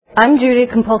I'm Judy,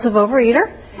 compulsive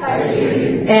overeater. Hi,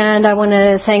 Judy. And I want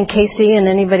to thank Casey and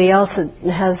anybody else that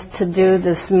has to do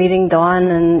this meeting, Dawn,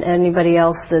 and anybody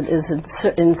else that is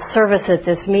in service at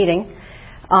this meeting.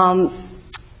 When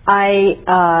I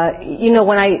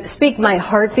speak, my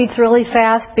heart beats really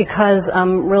fast because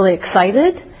I'm really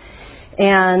excited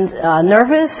and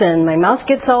nervous, and my mouth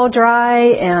gets all dry,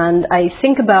 and I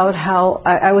think about how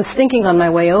I was thinking on my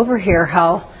way over here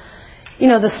how,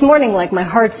 this morning, like, my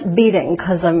heart's beating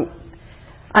because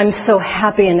I'm so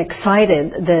happy and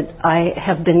excited that I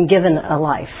have been given a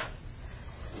life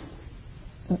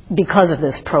because of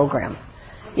this program.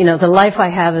 The life I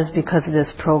have is because of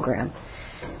this program.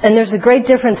 And there's a great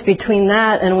difference between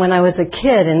that and when I was a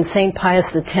kid in St. Pius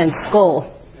X school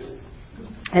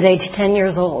at age 10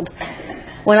 years old,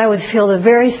 when I would feel the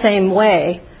very same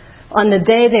way on the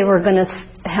day they were going to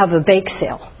have a bake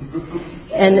sale.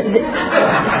 And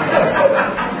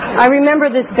I remember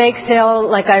this bake sale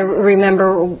like I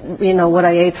remember, what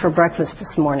I ate for breakfast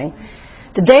this morning.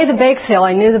 The day of the bake sale,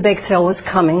 I knew the bake sale was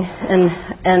coming,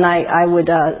 and I would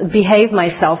behave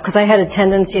myself because I had a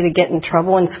tendency to get in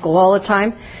trouble in school all the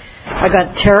time. I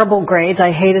got terrible grades.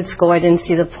 I hated school. I didn't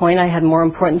see the point. I had more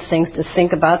important things to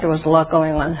think about. There was a lot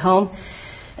going on at home.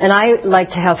 And I like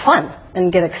to have fun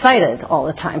and get excited all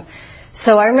the time.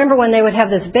 So I remember when they would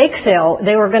have this bake sale,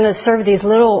 they were going to serve these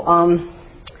little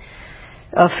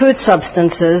food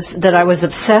substances that I was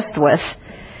obsessed with.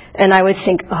 And I would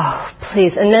think, oh,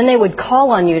 please. And then they would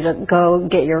call on you to go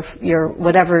get your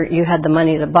whatever you had the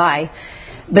money to buy.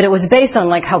 But it was based on,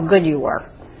 like, how good you were.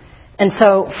 And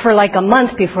so for, like, a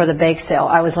month before the bake sale,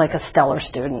 I was like a stellar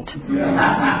student.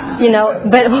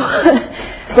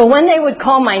 But when they would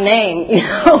call my name,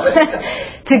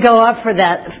 to go up for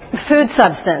that food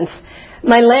substance,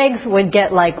 my legs would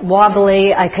get, like,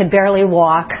 wobbly. I could barely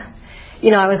walk.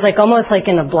 I was, like, almost like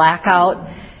in a blackout,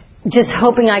 just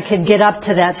hoping I could get up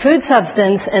to that food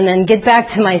substance and then get back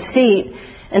to my seat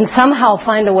and somehow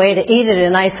find a way to eat it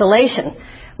in isolation,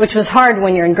 which was hard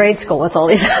when you're in grade school with all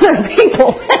these other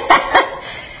people.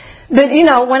 But,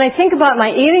 when I think about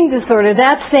my eating disorder,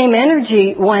 that same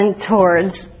energy went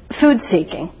towards food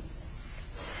seeking.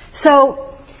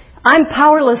 So I'm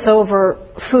powerless over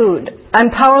food. I'm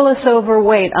powerless over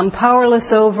weight. I'm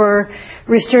powerless over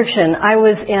restriction. I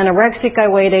was anorexic. I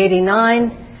weighed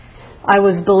 89. I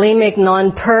was bulimic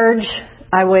non-purge.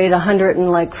 I weighed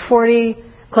 140,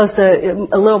 close to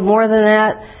a little more than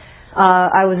that.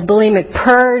 I was bulimic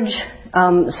purge,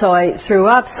 so I threw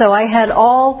up. So I had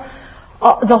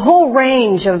the whole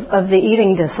range of the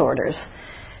eating disorders.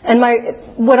 And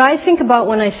what I think about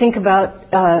when I think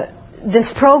about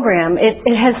this program, it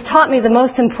has taught me, the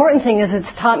most important thing is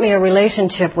it's taught me a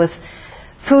relationship with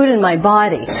food in my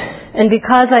body. And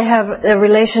because I have a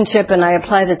relationship and I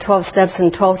apply the 12 steps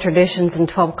and 12 traditions and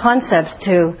 12 concepts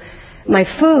to my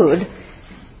food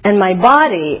and my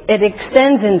body, it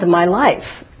extends into my life,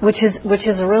 which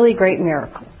is a really great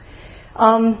miracle.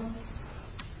 I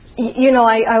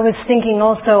was thinking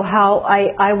also how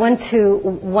I went to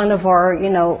one of our,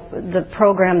 the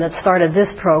program that started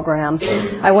this program.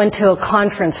 I went to a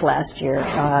conference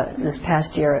this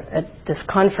past year at this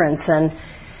conference, and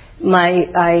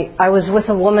I was with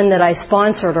a woman that I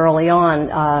sponsored early on,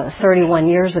 31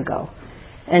 years ago.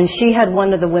 And she had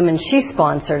one of the women she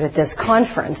sponsored at this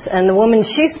conference. And the woman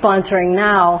she's sponsoring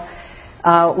now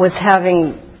was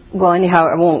having, well, anyhow,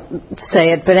 I won't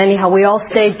say it, but anyhow, we all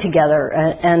stayed together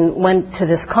and went to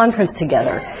this conference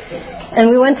together. And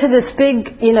we went to this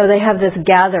big, they have this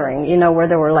gathering, where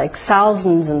there were like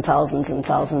thousands and thousands and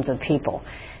thousands of people.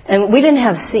 And we didn't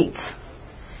have seats.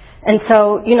 And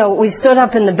so, we stood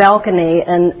up in the balcony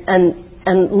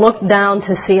and looked down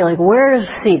to see, like, where's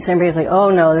seats? And everybody's like, oh,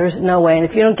 no, there's no way. And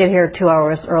if you don't get here 2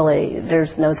 hours early,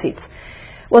 there's no seats.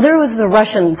 Well, there was the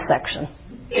Russian section.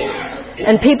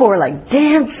 And people were, like,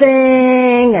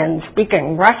 dancing and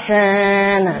speaking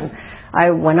Russian. And I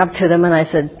went up to them and I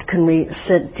said, can we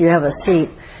sit? Do you have a seat?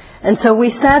 And so we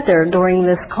sat there during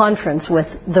this conference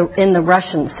in the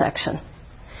Russian section.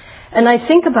 And I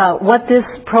think about what this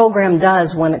program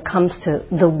does when it comes to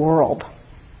the world.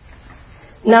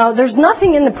 Now, there's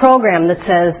nothing in the program that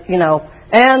says,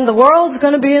 and the world's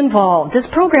going to be involved. This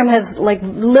program has, like,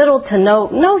 little to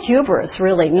no hubris,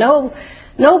 really, no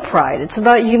pride. It's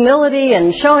about humility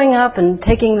and showing up and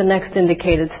taking the next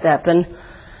indicated step.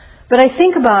 But I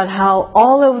think about how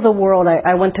all over the world,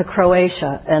 I went to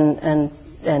Croatia and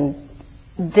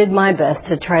did my best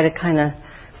to try to kind of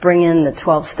bring in the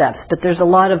 12 steps. But there's a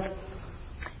lot of,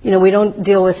 we don't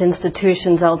deal with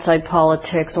institutions outside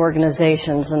politics,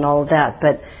 organizations, and all of that.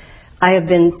 But I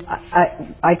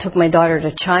took my daughter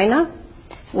to China,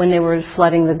 when they were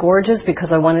flooding the gorges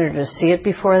because I wanted her to see it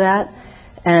before that.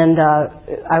 And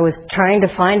I was trying to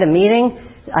find a meeting.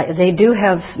 They do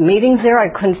have meetings there. I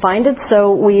couldn't find it,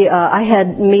 so I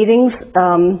had meetings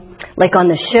like on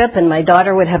the ship, and my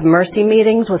daughter would have mercy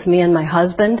meetings with me and my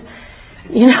husband.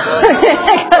 You know,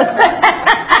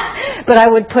 but I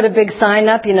would put a big sign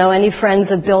up, you know, any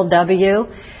friends of Bill W.,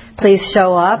 please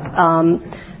show up.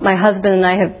 My husband and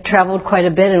I have traveled quite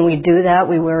a bit, and we do that.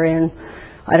 We were in,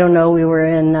 what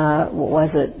was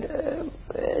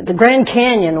it, the Grand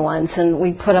Canyon once, and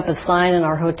we put up a sign in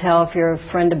our hotel, if you're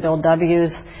a friend of Bill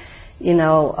W.'s, you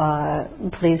know,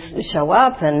 please show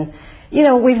up. And, you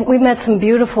know, we've met some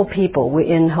beautiful people.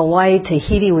 In Hawaii,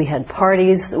 Tahiti, we had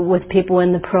parties with people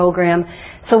in the program.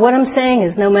 So what I'm saying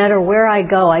is no matter where I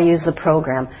go, I use the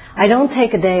program. I don't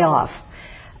take a day off.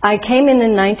 I came in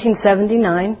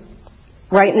 1979.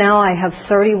 Right now I have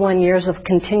 31 years of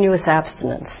continuous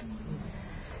abstinence.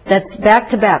 That's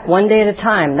back to back, one day at a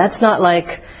time. That's not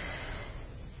like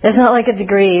a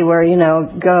degree where, you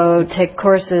know, go take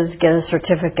courses, get a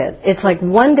certificate. It's like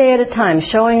one day at a time,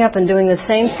 showing up and doing the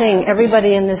same thing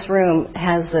everybody in this room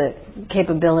has the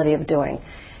capability of doing.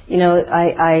 You know,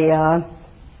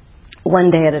 one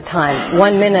day at a time,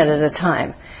 1 minute at a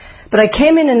time. But I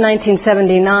came in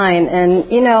 1979,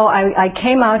 and, you know, I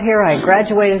came out here, I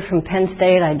graduated from Penn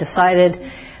State, I decided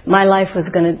my life was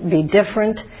going to be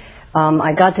different.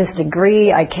 I got this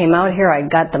degree. I came out here. I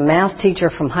got the math teacher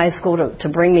from high school to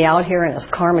bring me out here in his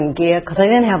Carmen Ghia because I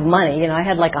didn't have money. You know, I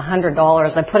had like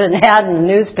 $100. I put an ad in the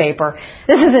newspaper.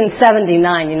 This is in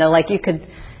 '79. You know, like you could.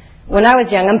 When I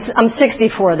was young, I'm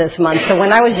 64 this month. So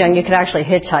when I was young, you could actually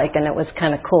hitchhike, and it was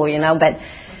kind of cool. You know, but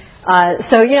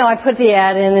so you know, I put the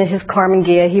ad in his Carmen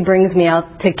Ghia. He brings me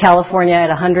out to California at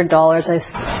 $100.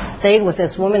 I stayed with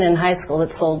this woman in high school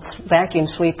that sold vacuum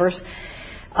sweepers.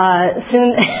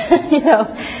 Soon, you know,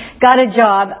 got a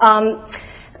job.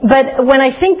 But when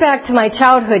I think back to my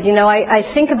childhood, you know, I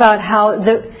think about how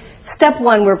step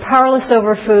one, we're powerless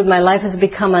over food. My life has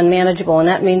become unmanageable, and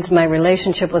that means my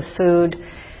relationship with food,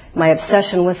 my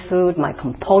obsession with food, my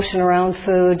compulsion around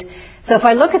food. So if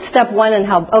I look at step one and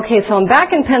so I'm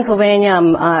back in Pennsylvania.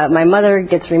 My mother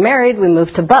gets remarried. We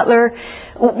moved to Butler.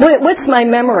 What's my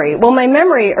memory? Well, my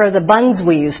memory are the buns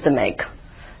we used to make.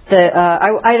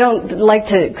 I don't like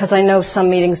to, because I know some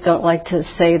meetings don't like to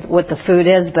say what the food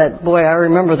is, but boy, I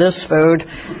remember this food,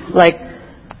 like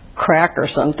crack or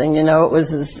something, you know, it was,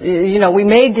 you know, we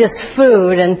made this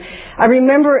food, and I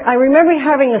remember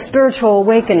having a spiritual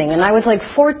awakening, and I was like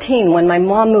 14 when my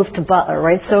mom moved to Butler,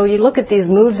 right? So you look at these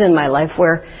moves in my life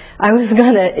where I was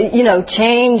going to, you know,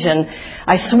 change, and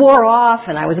I swore off,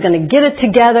 and I was going to get it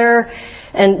together,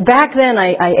 and back then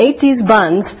I ate these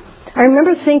buns. I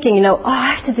remember thinking, you know,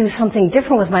 I have to do something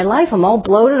different with my life. I'm all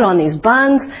bloated on these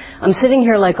buns. I'm sitting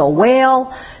here like a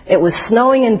whale. It was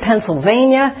snowing in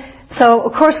Pennsylvania. So,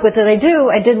 of course, what did I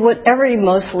do? I did what every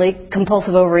mostly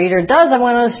compulsive overeater does. I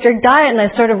went on a strict diet, and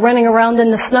I started running around in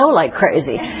the snow like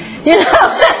crazy. You know,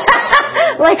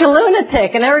 like a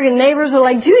lunatic. And every neighbors were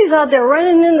like, Judy's out there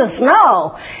running in the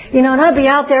snow. You know, and I'd be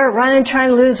out there running, trying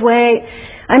to lose weight.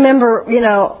 I remember,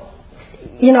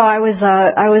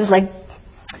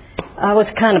 I was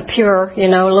kind of pure, you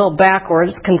know, a little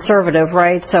backwards, conservative,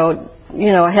 right? So,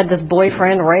 you know, I had this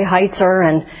boyfriend, Ray Heitzer,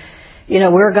 and, you know,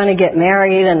 we were going to get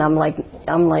married, and I'm like,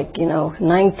 you know,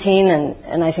 19,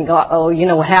 and I think, you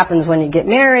know what happens when you get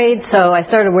married. So I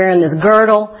started wearing this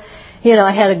girdle. You know,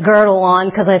 I had a girdle on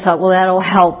because I thought, well, that'll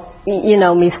help, you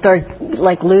know, me start,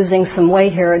 like, losing some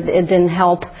weight here. It didn't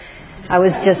help. I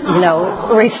was just, you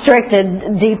know,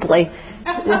 restricted deeply.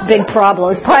 Big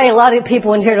problems. Probably a lot of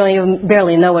people in here don't even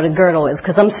barely know what a girdle is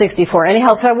because I'm 64.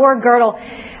 Anyhow, so I wore a girdle.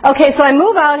 Okay, so I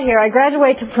move out here. I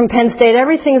graduate from Penn State.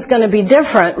 Everything's going to be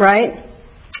different, right?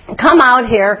 Come out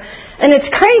here, and it's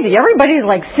crazy. Everybody's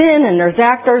like thin, and there's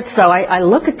actors. So I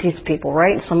look at these people,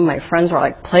 right? Some of my friends were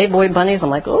like Playboy bunnies.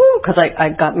 I'm like, ooh, because I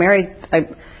got married.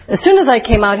 As soon as I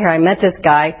came out here, I met this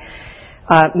guy,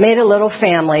 made a little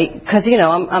family, because, you know,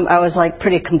 I was like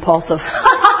pretty compulsive.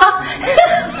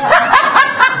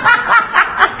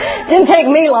 Didn't take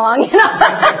me long, you know.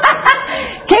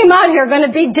 Came out here going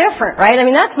to be different, right? I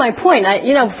mean, that's my point.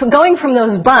 Going from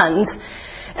those buns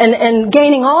and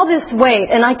gaining all this weight,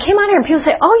 and I came out here and people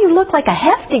say, oh, you look like a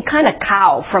hefty kind of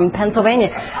cow from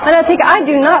Pennsylvania. And I think, I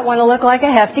do not want to look like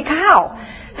a hefty cow.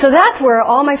 So that's where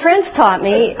all my friends taught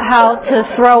me how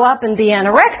to throw up and be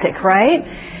anorexic, right?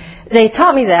 They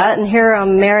taught me that, and here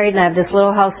I'm married, and I have this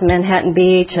little house in Manhattan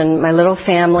Beach, and my little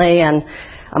family, and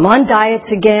I'm on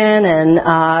diets again, and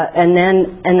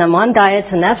I'm on diets,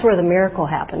 and that's where the miracle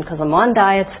happened, because I'm on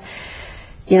diets.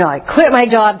 You know, I quit my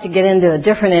job to get into a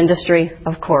different industry,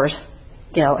 of course.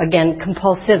 again,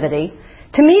 compulsivity.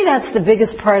 To me, that's the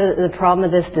biggest part of the problem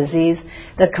of this disease,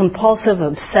 the compulsive,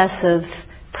 obsessive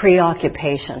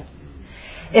preoccupation.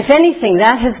 If anything,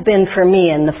 that has been for me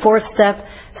in the 4th step,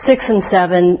 6 and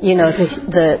 7,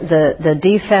 the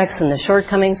defects and the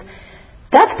shortcomings.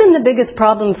 That's been the biggest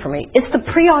problem for me. It's the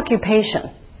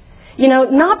preoccupation.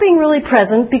 Not being really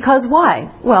present because why?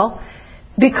 Well,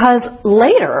 because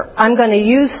later I'm going to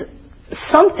use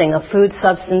something, a food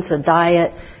substance, a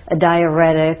diet, a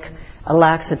diuretic, a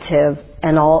laxative,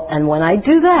 and when I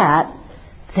do that,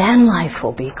 then life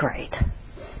will be great.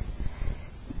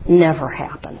 Never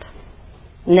happened.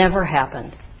 Never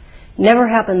happened. Never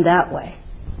happened that way.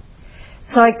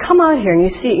 So I come out here and you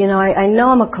see, I know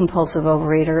I'm a compulsive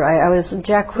overeater.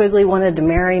 Jack Quigley wanted to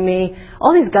marry me.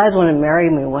 All these guys wanted to marry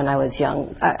me when I was young,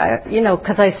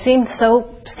 because I seemed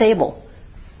so stable.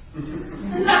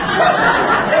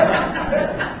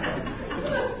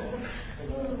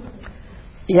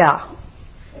 Yeah.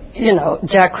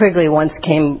 Jack Quigley once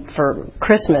came for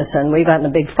Christmas and we got in a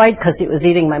big fight because he was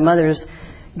eating my mother's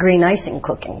green icing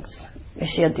cookies.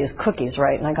 She had these cookies,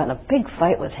 right? And I got in a big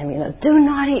fight with him. Do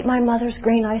not eat my mother's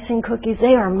green icing cookies.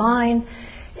 They are mine.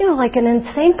 Like an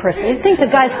insane person. You'd think the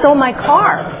guy stole my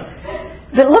car.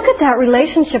 But look at that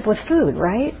relationship with food,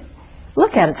 right?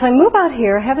 Look at it. So I move out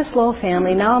here, I have this little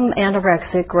family. Now I'm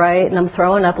anorexic, right? And I'm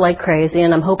throwing up like crazy,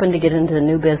 and I'm hoping to get into the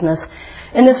new business.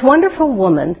 And this wonderful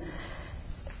woman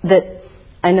that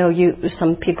I know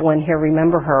some people in here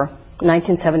remember her,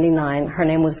 1979. Her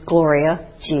name was Gloria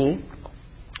G.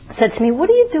 Said to me, "What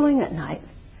are you doing at night?"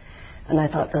 And I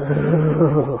thought,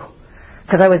 ooh,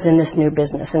 because I was in this new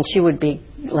business, and she would be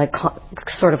like,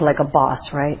 sort of like a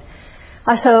boss, right?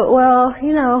 I said, well,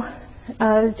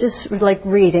 just like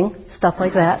reading, stuff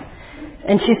like that.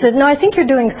 And she said, no, I think you're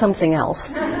doing something else.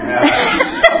 And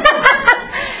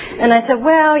I said,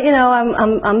 well,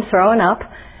 I'm throwing up,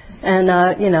 and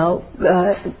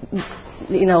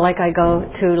like I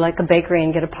go to like a bakery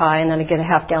and get a pie, and then I get a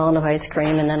half gallon of ice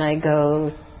cream, and then I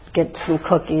go get some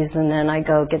cookies, and then I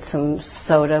go get some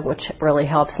soda, which really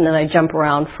helps, and then I jump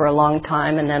around for a long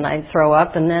time, and then I throw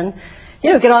up, and then,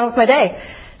 get on with my day.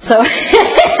 So,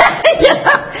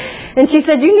 and she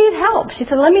said, you need help. She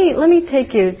said, let me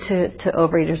take you to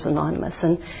Overeaters Anonymous.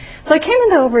 And so I came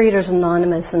into Overeaters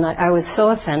Anonymous, and I was so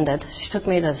offended. She took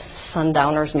me to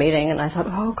Sundowners meeting, and I thought,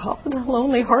 oh God, the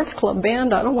Lonely Hearts Club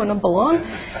band, I don't want to belong.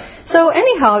 So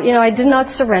anyhow, I did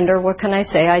not surrender. What can I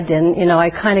say? I didn't. I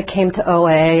kind of came to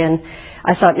OA, and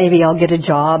I thought maybe I'll get a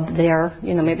job there.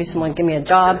 Maybe someone give me a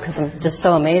job because I'm just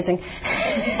so amazing.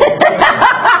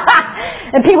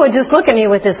 And people would just look at me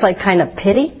with this like kind of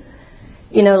pity,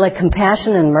 like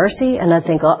compassion and mercy. And I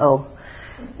think,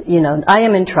 I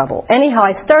am in trouble. Anyhow,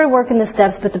 I started working the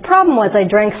steps, but the problem was I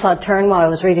drank Sauterne while I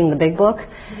was reading the big book.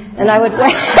 And I would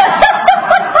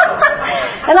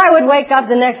wake up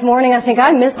the next morning, I think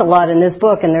I missed a lot in this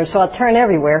book, and there's Sauterne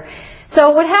everywhere.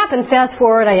 So what happened, fast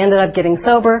forward, I ended up getting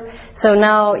sober. So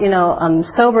now, I'm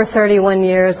sober 31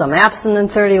 years, I'm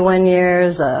abstinent 31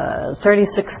 years,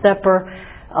 36-stepper,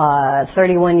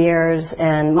 31 years,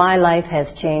 and my life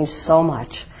has changed so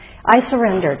much. I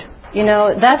surrendered.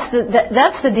 That's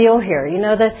the deal here.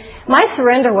 My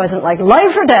surrender wasn't like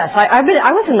life or death. I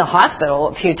was in the hospital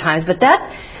a few times, but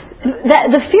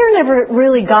the fear never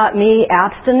really got me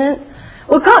abstinent.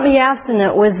 What got me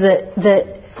abstinent was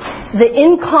the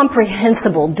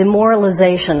incomprehensible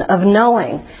demoralization of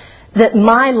knowing that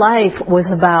my life was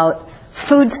about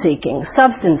food seeking,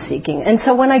 substance seeking. And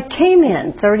so when I came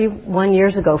in 31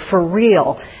 years ago for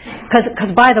real,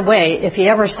 because by the way, if you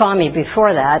ever saw me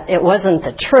before that, it wasn't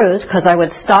the truth, because I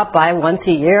would stop by once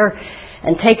a year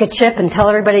and take a chip and tell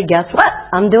everybody, guess what?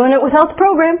 I'm doing it without the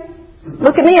program.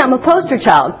 Look at me, I'm a poster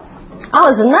child. I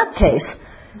was a nutcase.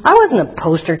 I wasn't a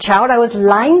poster child. I was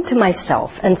lying to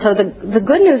myself. And so the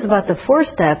good news about the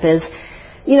 4-step is,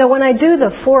 when I do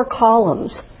the 4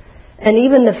 columns, and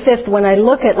even the 5th, when I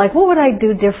look at, what would I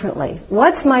do differently?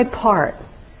 What's my part?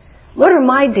 What are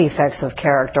my defects of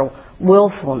character?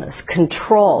 Willfulness,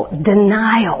 control,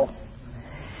 denial,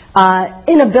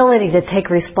 inability to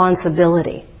take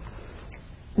responsibility.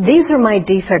 These are my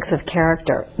defects of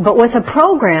character. But with a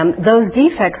program, those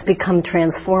defects become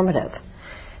transformative.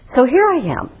 So here I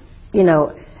am, in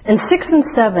 6 and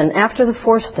 7, after the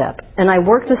 4-step, and I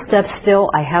work the steps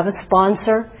still. I have a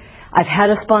sponsor. I've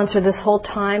had a sponsor this whole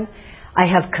time. I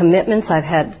have commitments. I've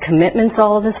had commitments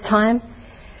all this time.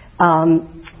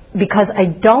 Because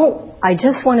I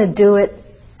just want to do it.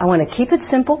 I want to keep it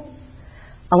simple.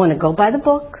 I want to go by the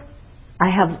book. I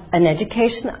have an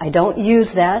education. I don't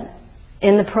use that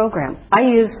in the program. I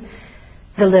use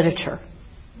the literature.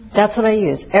 That's what I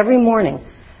use. Every morning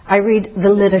I read the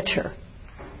literature.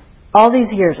 All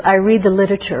these years, I read the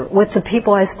literature. With the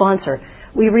people I sponsor,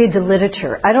 we read the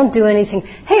literature. I don't do anything.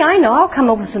 Hey, I know, I'll come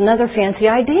up with another fancy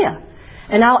idea.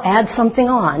 And I'll add something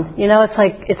on. You know, it's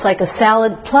like a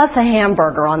salad plus a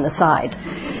hamburger on the side.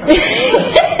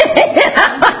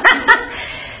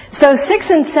 So 6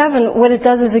 and 7, what it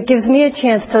does is it gives me a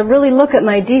chance to really look at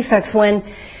my defects when,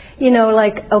 you know,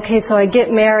 like, okay, so I get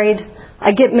married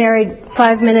 5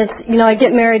 minutes, you know, I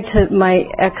get married to my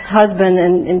ex-husband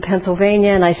in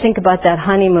Pennsylvania, and I think about that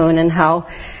honeymoon and how,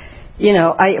 you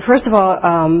know, first of all,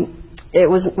 it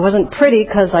wasn't pretty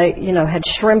because I, you know, had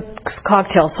shrimp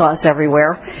cocktail sauce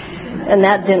everywhere, and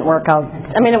that didn't work out.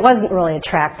 I mean, it wasn't really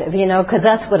attractive, you know, because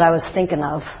that's what I was thinking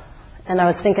of, and I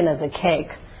was thinking of the cake.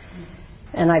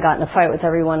 And I got in a fight with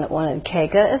everyone that wanted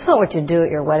cake. It's not what you do at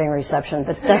your wedding reception,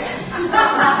 but that's...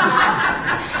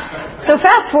 So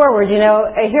fast forward, you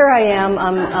know, here I am.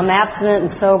 I'm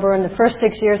abstinent and sober. And the first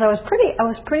 6 years, I was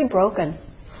pretty broken.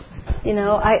 You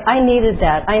know, I needed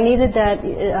that. I needed that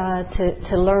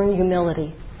to learn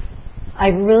humility.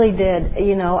 I really did.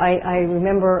 You know, I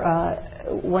remember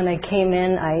when I came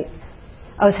in, I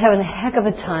was having a heck of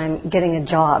a time getting a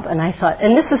job, and I thought,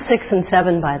 and this is 6 and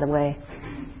 7, by the way.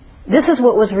 This is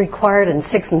what was required in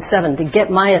 6 and 7 to get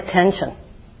my attention.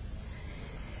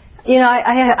 You know,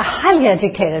 I highly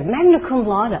educated, magna cum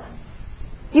laude.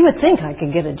 You would think I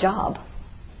could get a job.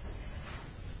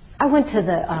 I went to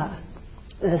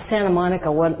the Santa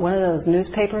Monica, one of those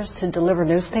newspapers, to deliver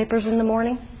newspapers in the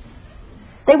morning.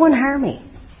 They wouldn't hire me.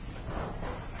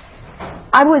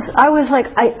 I was like,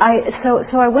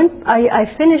 so I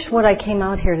finished what I came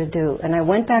out here to do, and I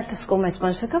went back to school. My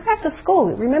sponsor said, go back to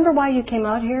school. Remember why you came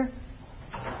out here?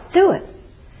 Do it.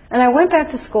 And I went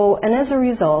back to school, and as a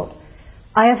result,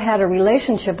 I have had a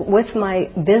relationship with my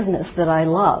business that I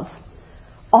love.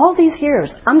 All these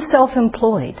years, I'm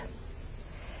self-employed.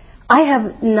 I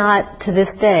have not, to this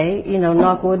day, you know,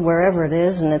 knock wood wherever it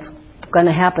is, and it's going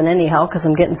to happen anyhow because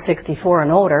I'm getting 64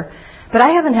 and older, but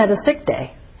I haven't had a sick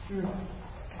day.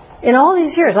 In all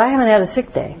these years, I haven't had a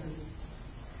sick day.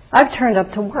 I've turned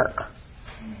up to work.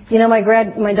 You know, my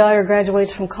daughter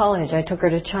graduates from college. I took her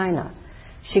to China.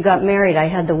 She got married. I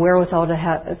had the wherewithal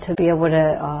to be able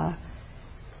to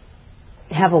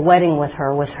have a wedding with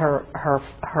her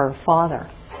father.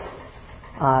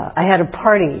 I had a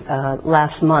party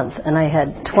last month, and I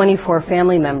had 24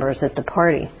 family members at the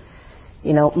party.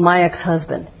 You know, my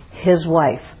ex-husband, his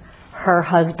wife, her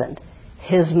husband,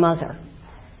 his mother.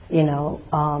 You know,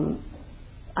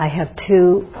 I have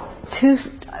two.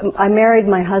 I married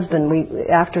my husband.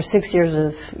 After 6 years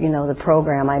of, you know, the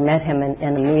program, I met him in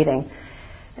a meeting,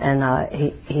 and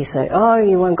he said, "Oh,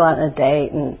 you want to go out on a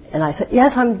date?" And I said,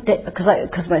 "Yes,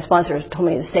 because my sponsor told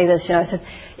me to say this." You know, I said,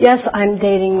 "Yes, I'm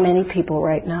dating many people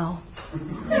right now,"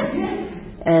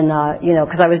 and you know,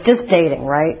 because I was just dating,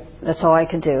 right? That's all I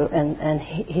could do. And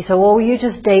he said, "Well, will you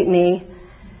just date me?"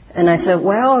 And I said,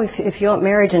 "Well, if you want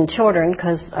marriage and children,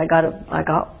 because I got a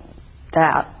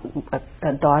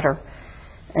daughter."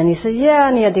 And he said, "Yeah,"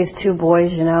 and he had these 2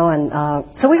 boys, you know, and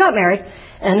so we got married,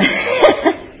 and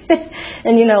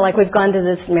and you know, like we've gone to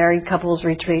this married couples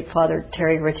retreat. Father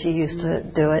Terry Ritchie used to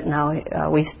do it. Now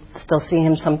we still see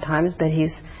him sometimes, but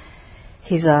he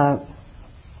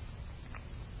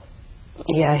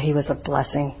was a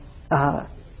blessing.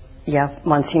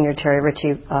 Monsignor Terry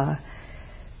Ritchie.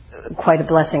 Quite a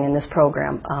blessing in this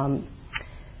program.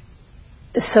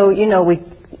 So, you know, we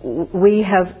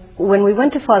have, when we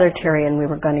went to Father Terry and we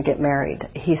were going to get married,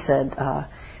 he said,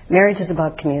 marriage is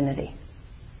about community.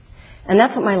 And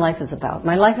that's what my life is about.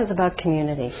 My life is about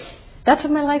community. That's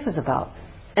what my life is about.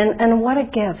 And what a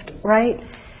gift, right?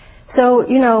 So,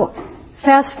 you know,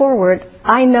 fast forward,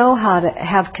 I know how to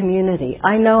have community.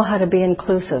 I know how to be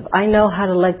inclusive. I know how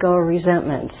to let go of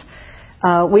resentments.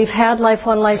 We've had life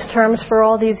on life's terms for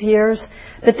all these years,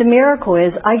 but the miracle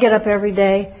is I get up every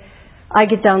day, I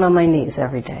get down on my knees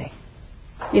every day.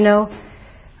 You know,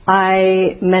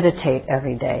 I meditate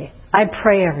every day. I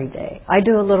pray every day. I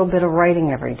do a little bit of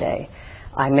writing every day.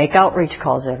 I make outreach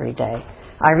calls every day.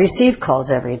 I receive calls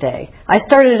every day. I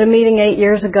started a meeting 8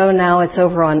 years ago now. It's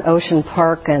over on Ocean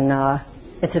Park, and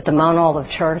it's at the Mount Olive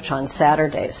Church on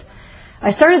Saturdays.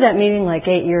 I started that meeting like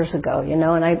 8 years ago, you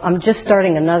know, and I'm just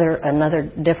starting another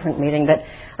different meeting. But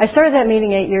I started that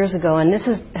meeting 8 years ago, and this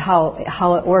is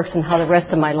how it works and how the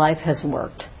rest of my life has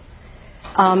worked.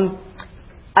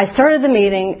 I started the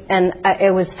meeting, and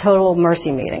it was total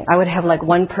mercy meeting. I would have like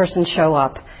one person show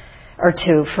up or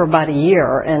two for about a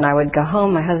year, and I would go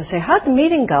home. My husband would say, "How'd the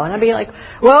meeting go?" And I'd be like,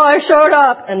 "Well, I showed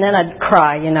up," and then I'd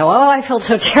cry, you know, "Oh, I feel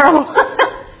so terrible."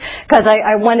 because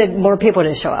I wanted more people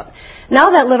to show up. Now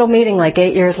that little meeting, like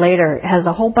 8 years later, has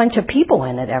a whole bunch of people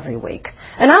in it every week.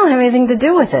 And I don't have anything to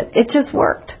do with it. It just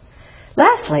worked.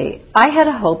 Lastly, I had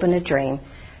a hope and a dream.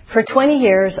 For 20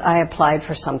 years, I applied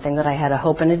for something that I had a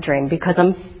hope and a dream because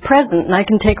I'm present and I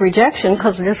can take rejection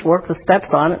because I just work the steps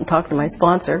on it and talk to my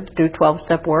sponsor, do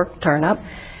 12-step work, turn up.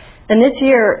 And this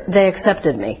year, they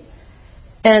accepted me.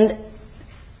 And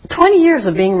 20 years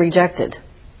of being rejected.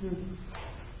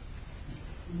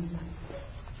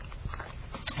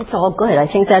 It's all good.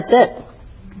 I think that's it.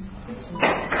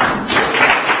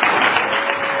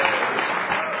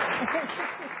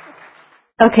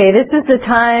 Okay, this is the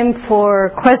time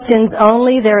for questions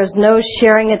only. There is no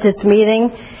sharing at this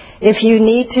meeting. If you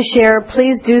need to share,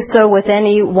 please do so with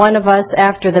any one of us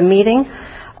after the meeting.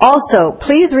 Also,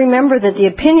 please remember that the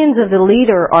opinions of the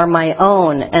leader are my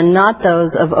own and not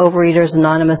those of Overeaters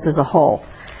Anonymous as a whole.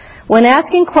 When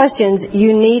asking questions,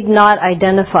 you need not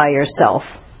identify yourself.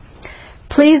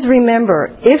 Please remember,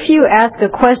 if you ask a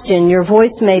question, your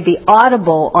voice may be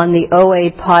audible on the OA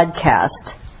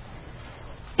podcast.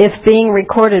 If being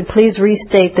recorded, please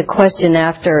restate the question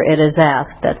after it is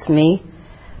asked. That's me.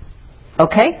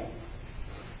 Okay?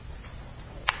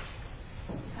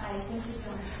 Hi, thank you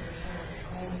so much for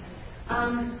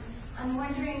sharing. I'm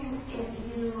wondering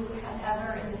if you have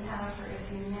ever in the past or if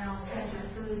you now send your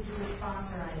food to a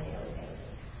sponsor on a daily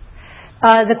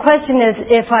basis. The question is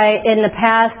if I, in the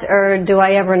past, or do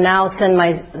I ever now send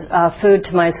my food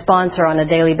to my sponsor on a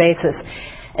daily basis?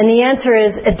 And the answer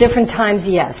is at different times,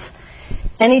 yes.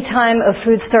 Anytime a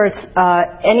food starts,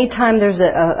 anytime there's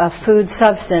a food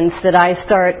substance that I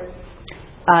start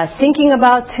thinking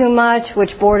about too much,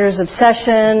 which borders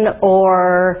obsession,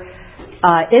 or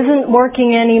isn't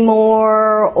working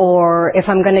anymore, or if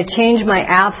I'm going to change my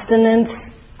abstinence,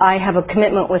 I have a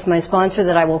commitment with my sponsor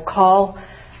that I will call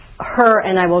her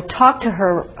and I will talk to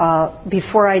her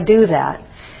before I do that.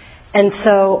 And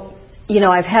so,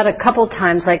 I've had a couple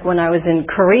times, like when I was in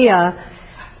Korea,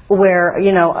 where,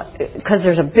 because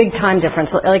there's a big time difference.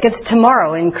 Like it's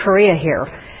tomorrow in Korea here.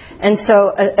 And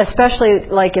so, especially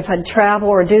like if I'd travel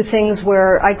or do things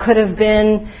where I could have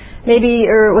been maybe,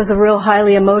 or it was a real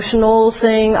highly emotional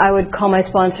thing, I would call my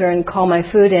sponsor and call my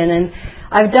food in. And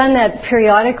I've done that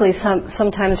periodically,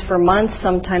 sometimes for months,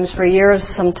 sometimes for years,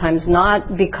 sometimes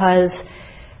not, because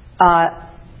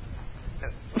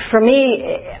for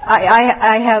me,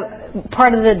 I have,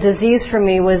 part of the disease for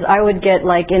me was I would get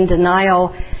like in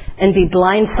denial and be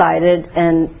blindsided,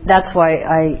 and that's why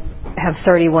I have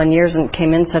 31 years and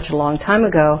came in such a long time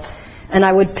ago. And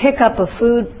I would pick up a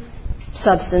food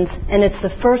substance, and it's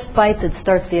the first bite that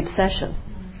starts the obsession.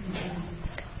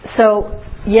 So,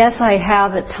 yes, I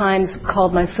have at times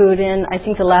called my food in. I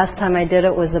think the last time I did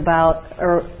it was about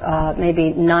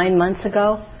maybe 9 months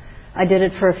ago. I did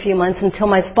it for a few months until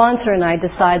my sponsor and I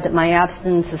decide that my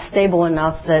abstinence is stable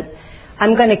enough that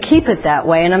I'm going to keep it that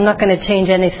way, and I'm not going to change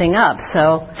anything up.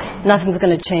 So nothing's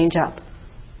going to change up.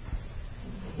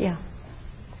 Yeah.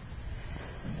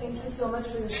 Thank you so much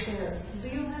for your share. Do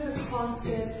you have a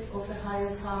concept of a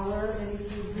higher power, and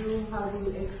if you do, how do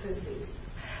you access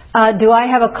it? Do I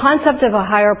have a concept of a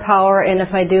higher power, and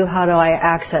if I do, how do I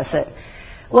access it?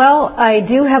 Well, I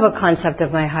do have a concept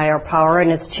of my higher power,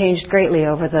 and it's changed greatly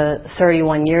over the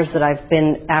 31 years that I've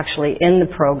been actually in the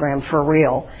program for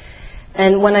real.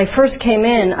 And when I first came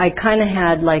in, I kind of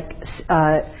had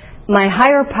my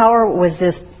higher power was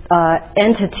this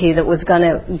entity that was going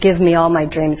to give me all my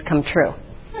dreams come true.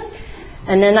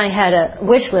 And then I had a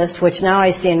wish list, which now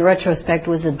I see in retrospect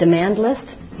was a demand list.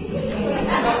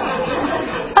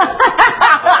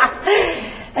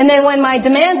 And then when my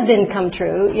demands didn't come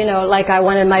true, like I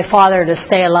wanted my father to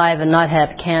stay alive and not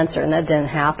have cancer, and that didn't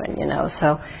happen,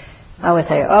 so I would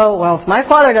say, oh, well, if my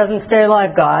father doesn't stay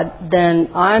alive, God, then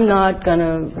I'm not going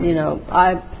to,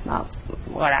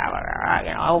 whatever,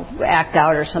 I'll act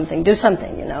out or something, do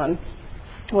something, And,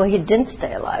 well, he didn't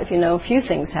stay alive, a few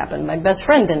things happened. My best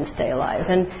friend didn't stay alive.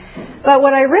 But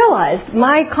what I realized,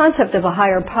 my concept of a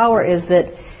higher power is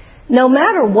that no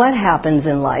matter what happens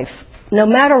in life, no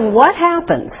matter what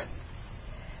happens,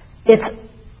 it's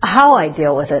how I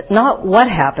deal with it, not what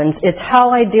happens, it's how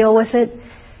I deal with it.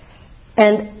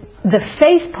 And the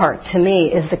faith part, to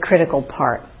me, is the critical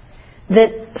part.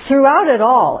 That throughout it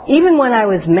all, even when I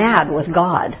was mad with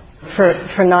God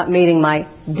for not meeting my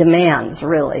demands,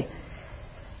 really,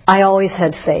 I always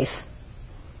had faith.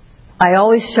 I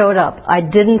always showed up. I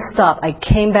didn't stop. I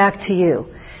came back to you.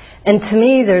 And to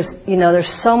me, there's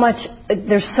so much,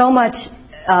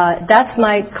 that's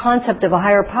my concept of a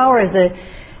higher power, is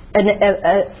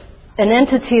an an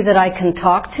entity that I can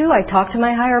talk to. I talk to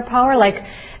my higher power, like,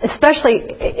 especially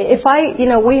if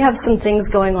we have some things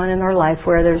going on in our life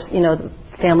where there's,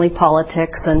 family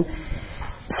politics. And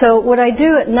so what I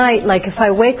do at night, like if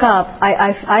I wake up,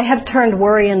 I have turned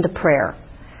worry into prayer.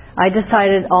 I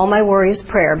decided all my worry is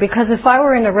prayer, because if I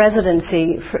were in a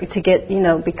residency to get,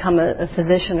 become a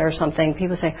physician or something,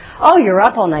 people say, oh, you're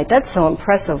up all night. That's so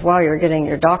impressive. Wow, you're getting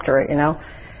your doctorate,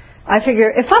 I figure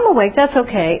if I'm awake, that's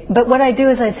okay. But what I do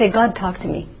is I say, God, talk to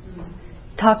me.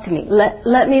 Talk to me.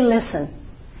 Let me listen.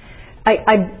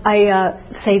 I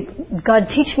say, God,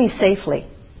 teach me safely.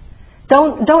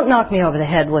 Don't knock me over the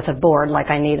head with a board like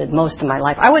I needed most of my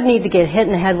life. I would need to get hit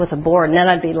in the head with a board, and then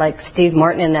I'd be like Steve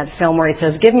Martin in that film where he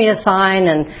says, give me a sign,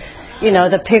 and,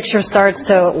 the picture starts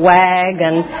to wag,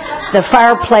 and the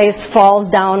fireplace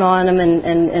falls down on him,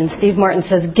 and Steve Martin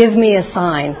says, give me a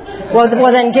sign. Well,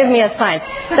 then give me a sign.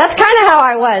 That's kind of how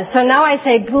I was. So now I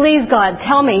say, please, God,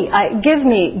 tell me, give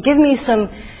me some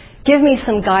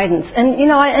guidance.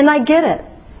 And, I get it.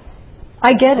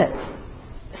 I get it.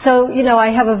 So,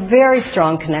 I have a very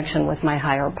strong connection with my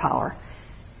higher power.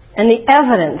 And the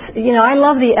evidence, I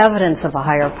love the evidence of a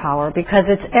higher power because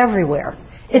it's everywhere.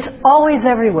 It's always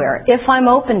everywhere if I'm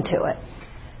open to it.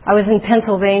 I was in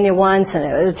Pennsylvania once and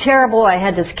it was terrible. I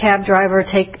had this cab driver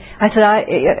take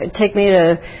me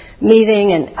to a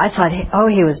meeting, and I thought, oh,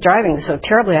 he was driving so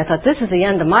terribly. I thought, this is the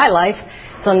end of my life.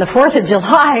 So on the 4th of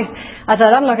July, I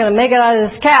thought, I'm not going to make it out of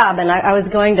this cab. And I was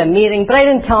going to a meeting, but I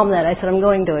didn't tell him that. I said, I'm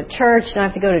going to a church, and I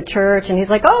have to go to church. And he's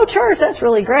like, oh, church, that's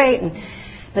really great.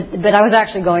 But I was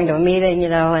actually going to a meeting,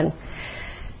 and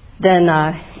then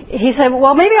he said,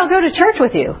 well, maybe I'll go to church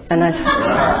with you. And I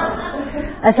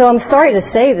said, I'm sorry to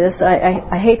say this.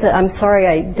 I'm sorry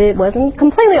I wasn't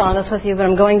completely honest with you, but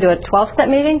I'm going to a 12-step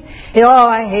meeting. He said, oh,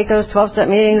 I hate those 12-step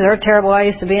meetings. They're terrible. I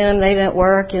used to be in them. They didn't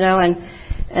work, And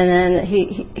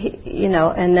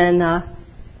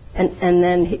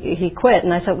then he quit,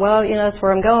 and I said, well, that's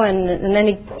where I'm going. And then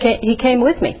he came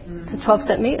with me to the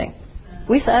 12-step meeting.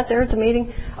 We sat there at the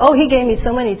meeting. Oh, he gave me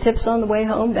so many tips on the way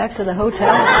home back to the hotel.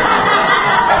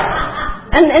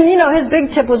 and his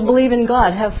big tip was believe in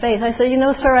God, have faith. I said,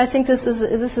 sir, I think this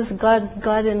is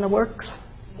God in the works.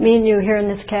 Me and you here in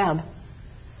this cab.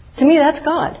 To me, that's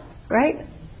God, right?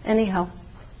 Anyhow.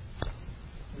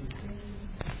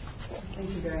 Thank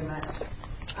you very much.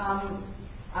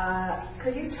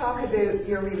 Could you talk about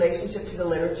your relationship to the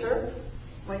literature?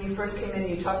 When you first came in,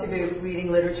 you talked about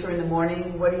reading literature in the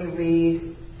morning. What do you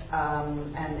read?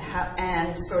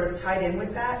 And sort of tied in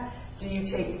with that, do you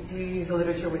use the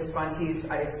literature with spontees?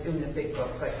 I assume the big book,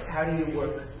 but how do you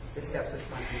work the steps with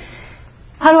spontees?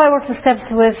 How do I work the steps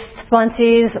with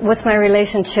spontees? What's my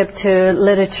relationship to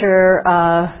literature?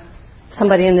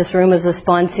 Somebody in this room is a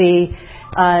sponsee.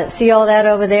 See all that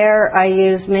over there? I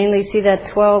mainly see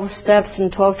that 12 Steps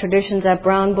and 12 Traditions, that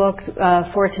brown book.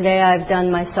 For today, I've done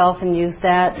myself and used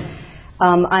that.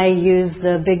 I use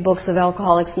the big books of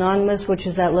Alcoholics Anonymous, which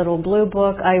is that little blue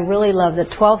book. I really love the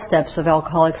 12 Steps of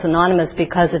Alcoholics Anonymous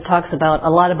because it talks a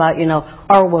lot about,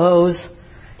 our woes.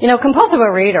 Compulsive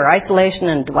reader, isolation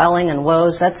and dwelling and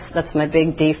woes, that's my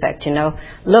big defect,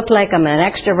 Look like I'm an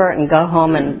extrovert and go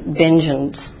home and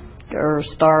binge or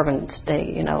starve and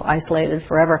stay, isolated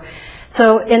forever.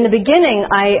 So in the beginning,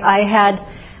 I had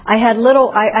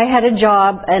a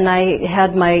job and I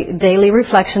had my daily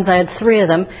reflections. I had 3 of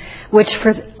them, which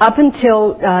up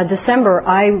until December,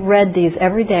 I read these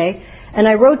every day, and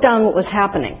I wrote down what was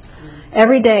happening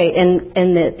every day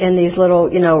in these little,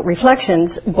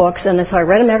 reflections books. And so I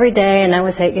read them every day, and I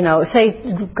would say, say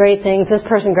great things. This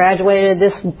person graduated.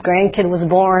 This grandkid was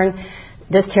born.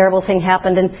 This terrible thing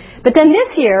happened. But then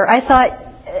this year, I thought,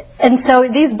 and so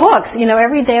these books,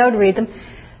 every day I would read them.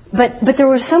 But there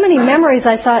were so many memories.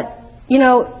 I thought,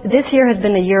 this year has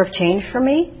been a year of change for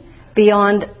me,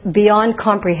 beyond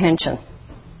comprehension.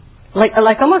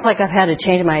 Like almost like I've had to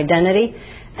change my identity.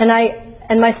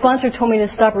 And my sponsor told me to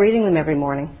stop reading them every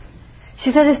morning.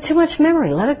 She said, it's too much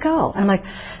memory. Let it go. And I'm like,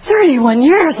 31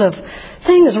 years of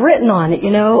things written on it,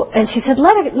 And she said,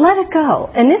 let it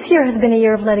go. And this year has been a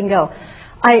year of letting go.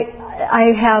 I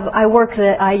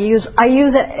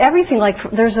use everything. Like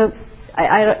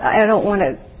I don't want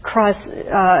to cross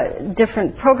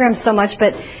different programs so much,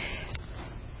 but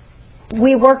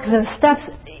we work the steps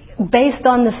based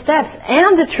on the steps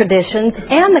and the traditions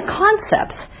and the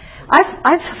concepts.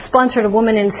 I've sponsored a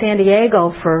woman in San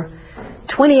Diego for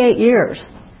 28 years,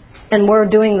 and we're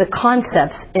doing the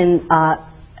concepts in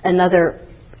another.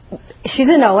 She's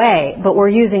in OA, but we're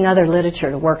using other literature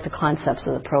to work the concepts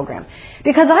of the program.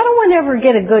 Because I don't want to ever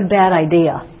get a good, bad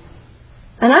idea.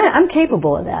 And I'm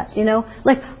capable of that, you know.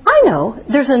 Like, I know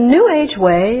there's a new age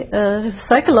way,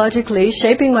 psychologically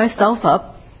shaping myself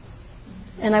up,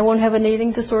 and I won't have an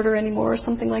eating disorder anymore or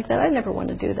something like that. I never want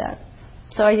to do that.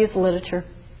 So I use literature.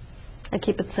 I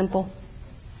keep it simple.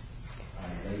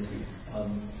 Thank you.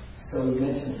 So you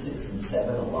mentioned 6 and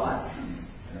 7 a lot. And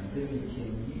I'm thinking, can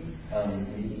you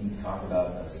maybe talk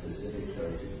about a specific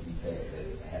character defect that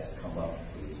has come up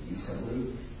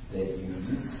recently that you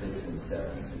use 6 and 7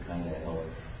 to kind of help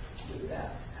with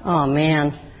that? Oh,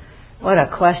 man. What a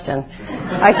question.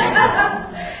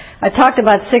 I talked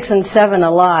about 6 and 7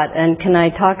 a lot, and can I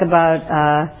talk about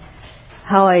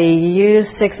how I use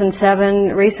 6 and 7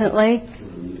 recently?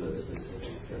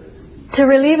 To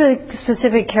relieve a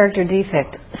specific character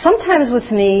defect. Sometimes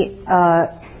with me,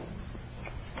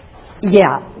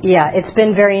 it's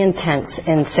been very intense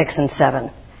in 6 and 7.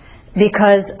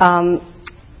 Because,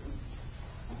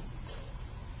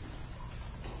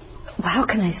 how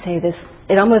can I say this?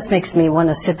 It almost makes me want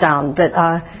to sit down. But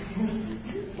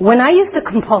when I used to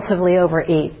compulsively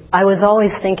overeat, I was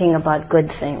always thinking about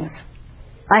good things.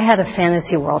 I had a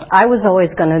fantasy world. I was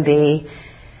always going to be,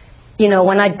 you know,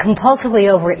 when I'd compulsively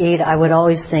overeat, I would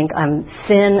always think I'm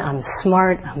thin, I'm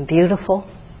smart, I'm beautiful.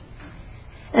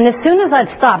 And as soon as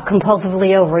I'd stop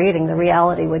compulsively overeating, the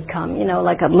reality would come. You know,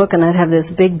 like I'd look and I'd have this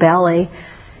big belly,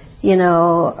 you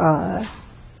know,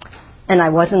 and I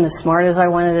wasn't as smart as I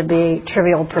wanted to be.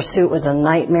 Trivial Pursuit was a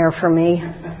nightmare for me.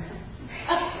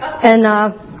 And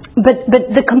but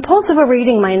the compulsive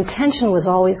overeating, my intention was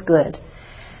always good.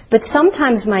 But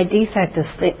sometimes my defect is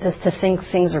to think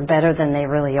things are better than they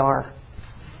really are.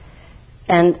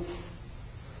 And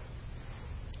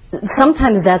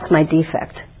sometimes that's my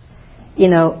defect. You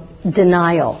know,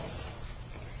 denial,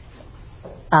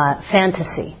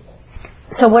 fantasy.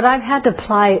 So what I've had to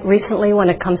apply recently when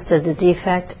it comes to the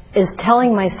defect is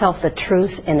telling myself the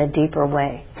truth in a deeper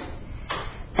way.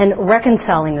 And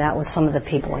reconciling that with some of the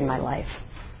people in my life.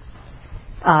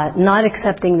 Not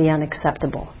accepting the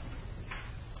unacceptable.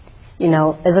 You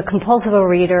know, as a compulsive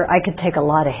overeater, I could take a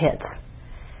lot of hits.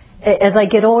 As I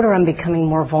get older, I'm becoming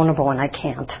more vulnerable, and I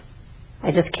can't.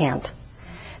 I just can't.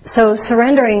 So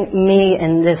surrendering me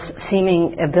and this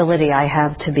seeming ability I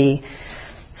have to be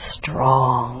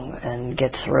strong and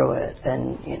get through it,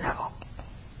 and, you know,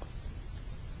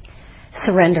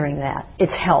 surrendering that,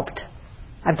 it's helped.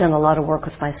 I've done a lot of work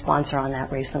with my sponsor on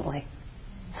that recently,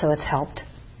 so it's helped.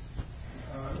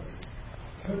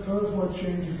 Tell us what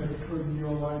changes have occurred in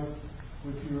your life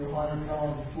with your higher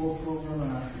power before program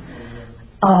and after program.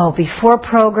 Oh, before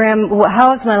program.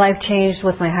 How has my life changed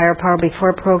with my higher power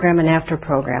before program and after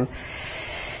program?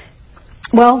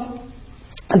 Well,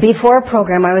 before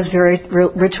program, I was very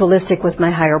ritualistic with my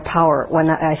higher power.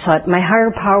 When I thought my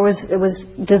higher power was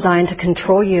designed to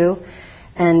control you,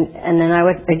 and then I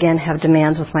would again have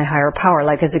demands with my higher power.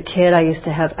 Like as a kid, I used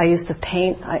to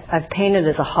paint. I've painted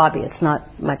as a hobby. It's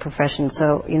not my profession.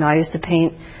 So, you know, I used to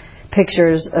paint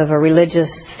pictures of a religious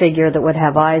figure that would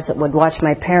have eyes that would watch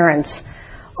my parents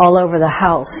all over the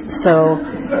house.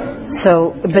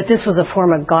 But this was a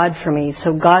form of God for me.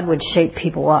 So God would shape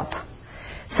people up.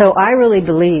 So I really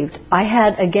believed I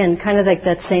had, again, kind of like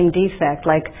that same defect,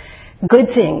 like good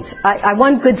things. I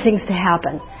want good things to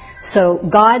happen. So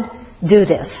God, do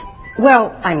this.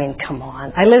 Well, I mean, come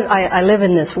on. I live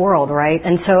in this world, right?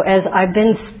 And so as I've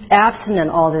been abstinent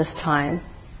all this time,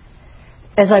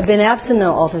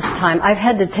 I've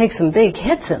had to take some big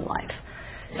hits in life.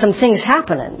 Some things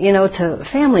happening, you know, to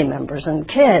family members and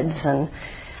kids and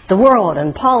the world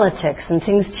and politics and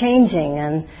things changing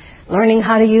and learning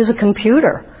how to use a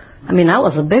computer. I mean, that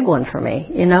was a big one for me,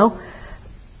 you know.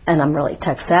 And I'm really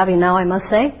tech savvy now, I must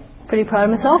say. Pretty proud of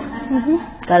myself.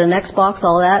 Mm-hmm. Got an Xbox,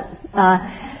 all that.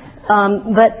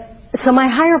 But so my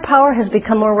higher power has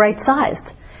become more right-sized.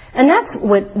 And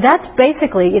that's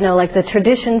basically, you know, like the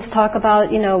traditions talk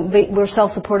about, you know, we're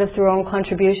self-supportive through our own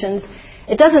contributions.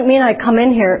 It doesn't mean I come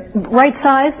in here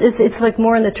right-sized. It's like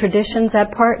more in the traditions,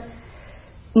 that part.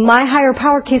 My higher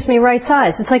power keeps me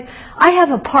right-sized. It's like I have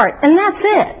a part, and that's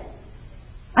it.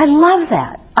 I love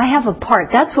that. I have a part.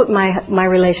 That's what my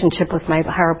relationship with my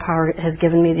higher power has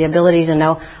given me the ability to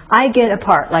know. I get a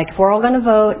part. Like if we're all going to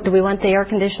vote, do we want the air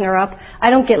conditioner up? I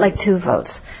don't get like 2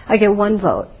 votes. I get 1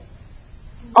 vote.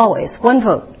 Always. 1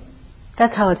 vote.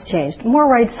 That's how it's changed. More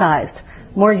right-sized.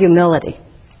 More humility.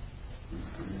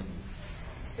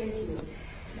 Thank you.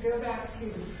 To go back to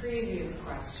the previous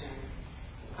question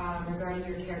regarding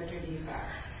your character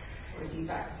defect or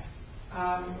defect.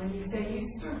 When you say you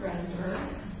surrender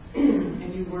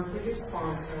and you work with your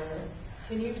sponsor,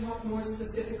 can you talk more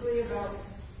specifically about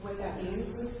what that means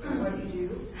and what you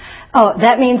do? Oh,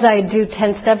 that means I do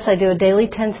 10 steps. I do a daily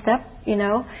 10-step. you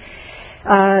know.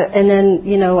 And then,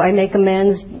 you know, I make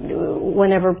amends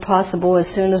whenever possible, as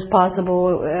soon as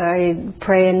possible. I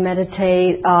pray and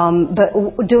meditate. But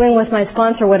doing with my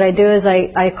sponsor, what I do is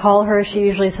I call her. She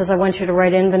usually says, I want you to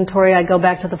write inventory. I go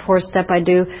back to the 4-step. I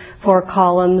do 4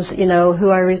 columns, you know, who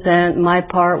I resent, my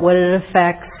part, what it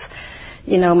affects,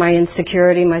 you know, my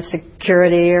insecurity, my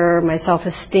security, or my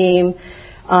self-esteem.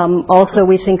 Also,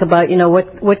 we think about, you know,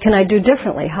 what can I do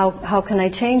differently? How can I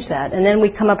change that? And then we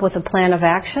come up with a plan of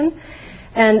action.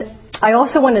 And I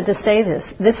also wanted to say this.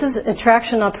 This is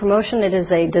attraction, not promotion. It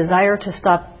is a desire to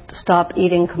stop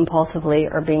eating compulsively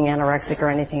or being anorexic or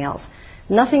anything else.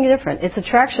 Nothing different. It's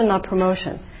attraction, not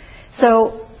promotion.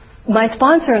 So my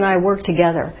sponsor and I work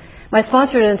together. My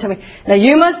sponsor didn't tell me, now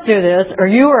you must do this or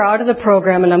you are out of the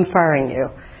program and I'm firing you.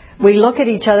 We look at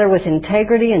each other with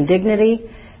integrity and dignity,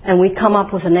 and we come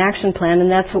up with an action plan,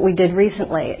 and that's what we did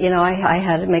recently. You know, I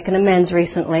had to make an amends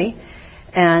recently,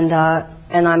 and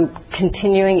I'm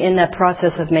continuing in that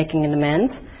process of making an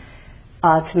amends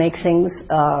to make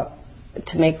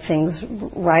things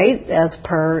right as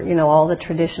per, you know, all the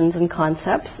traditions and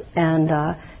concepts. And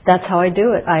that's how I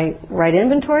do it. I write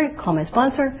inventory, call my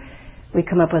sponsor, we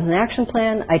come up with an action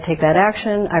plan, I take that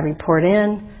action, I report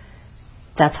in.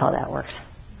 That's how that works.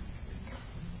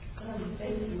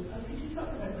 Thank you. Could you talk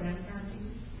about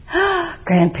grandparenting?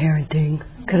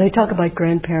 Grandparenting. Could I talk about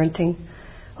grandparenting?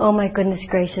 Oh my goodness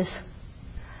gracious.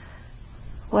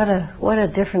 What a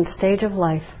different stage of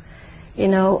life. You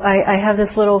know, I have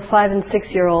this little 5 and 6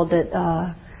 year old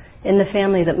that in the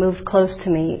family that moved close to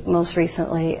me most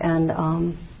recently,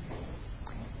 and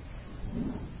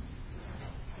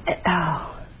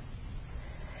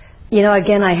you know,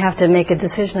 again, I have to make a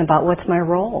decision about what's my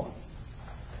role.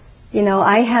 You know,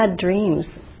 I had dreams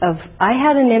of, I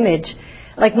had an image,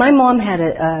 like my mom had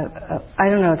I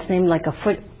don't know, it's named like a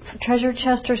foot treasure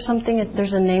chest or something.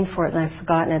 There's a name for it and I've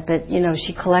forgotten it, but you know,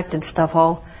 she collected stuff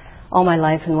all my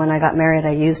life, and when I got married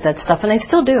I used that stuff, and I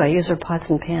still do. I use her pots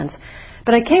and pans.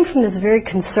 But I came from this very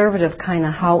conservative kind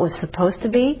of how it was supposed to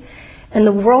be, and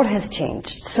the world has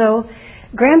changed. So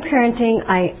grandparenting,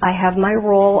 I have my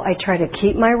role. I try to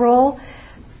keep my role.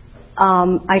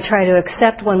 I try to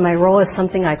accept when my role is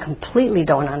something I completely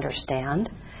don't understand.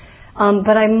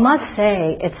 But I must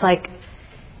say, it's like,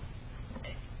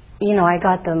 you know, I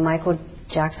got the Michael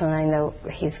Jackson, I know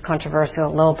he's controversial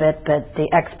a little bit, but the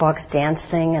Xbox dance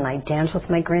thing, and I dance with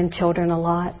my grandchildren a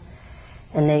lot.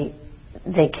 And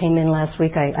they came in last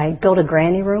week. I built a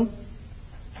granny room.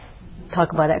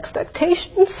 Talk about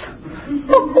expectations.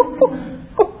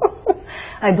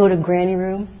 I built a granny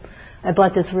room. I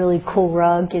bought this really cool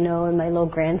rug, you know, and my little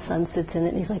grandson sits in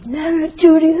it, and he's like, Nana,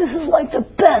 Judy, this is like the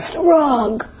best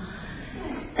rug.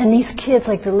 And these kids,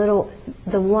 like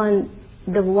the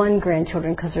one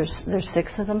grandchildren, because there's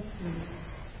 6 of them,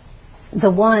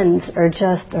 the ones are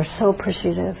so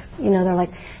appreciative. You know, they're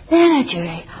like, Nana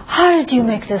Judy, how did you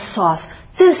make this sauce?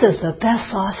 This is the best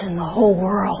sauce in the whole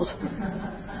world.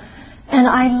 And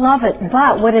I love it.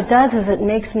 But what it does is it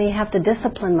makes me have to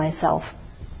discipline myself.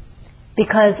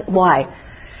 Because why?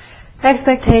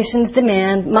 Expectations,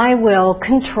 demand, my will,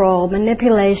 control,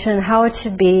 manipulation, how it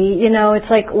should be. You know, it's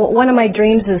like one of my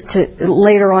dreams is to,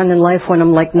 later on in life when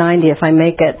I'm like 90, if I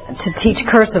make it, to teach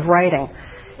cursive writing.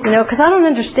 You know, because I don't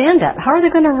understand that. How are they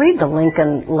going to read the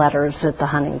Lincoln letters at the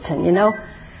Huntington, you know?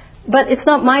 But it's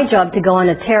not my job to go on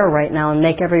a tear right now and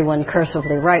make everyone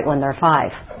cursively write when they're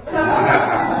 5.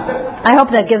 I hope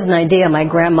that gives an idea of my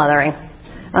grandmothering.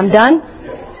 I'm done?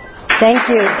 Thank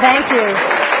you. Thank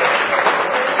you.